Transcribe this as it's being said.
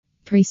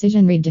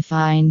Precision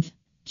Redefined.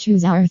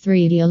 Choose our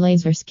 3D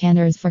laser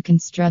scanners for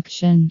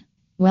construction.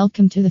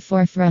 Welcome to the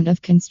forefront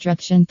of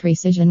construction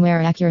precision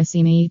where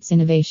accuracy meets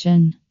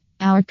innovation.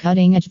 Our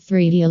cutting-edge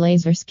 3D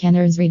laser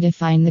scanners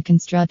redefine the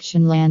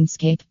construction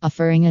landscape,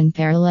 offering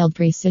unparalleled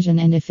precision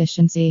and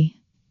efficiency.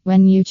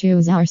 When you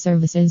choose our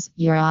services,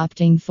 you're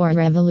opting for a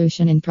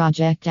revolution in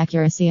project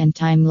accuracy and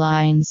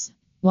timelines.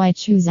 Why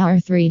choose our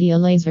 3D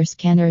laser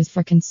scanners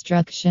for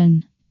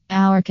construction?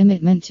 Our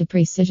commitment to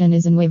precision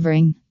is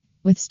unwavering.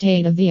 With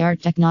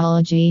state-of-the-art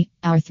technology,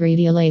 our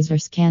 3D laser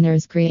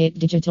scanners create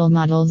digital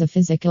models of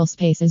physical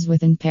spaces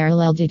with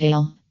unparalleled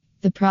detail.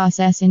 The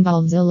process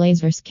involves a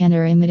laser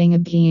scanner emitting a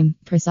beam,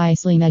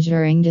 precisely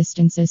measuring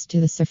distances to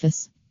the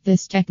surface.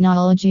 This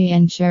technology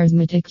ensures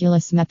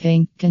meticulous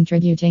mapping,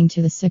 contributing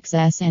to the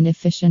success and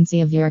efficiency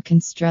of your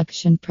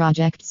construction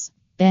projects.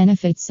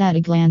 Benefits at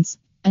a glance: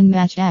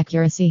 unmatched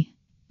accuracy.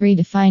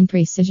 Redefine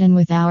precision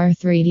with our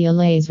 3D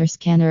laser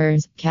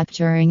scanners,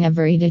 capturing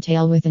every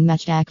detail with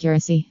unmatched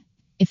accuracy.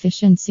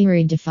 Efficiency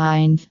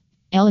redefined.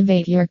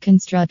 Elevate your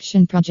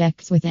construction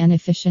projects with an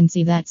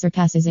efficiency that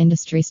surpasses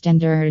industry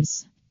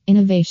standards.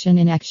 Innovation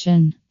in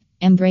action.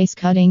 Embrace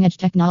cutting-edge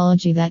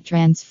technology that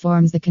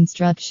transforms the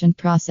construction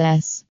process.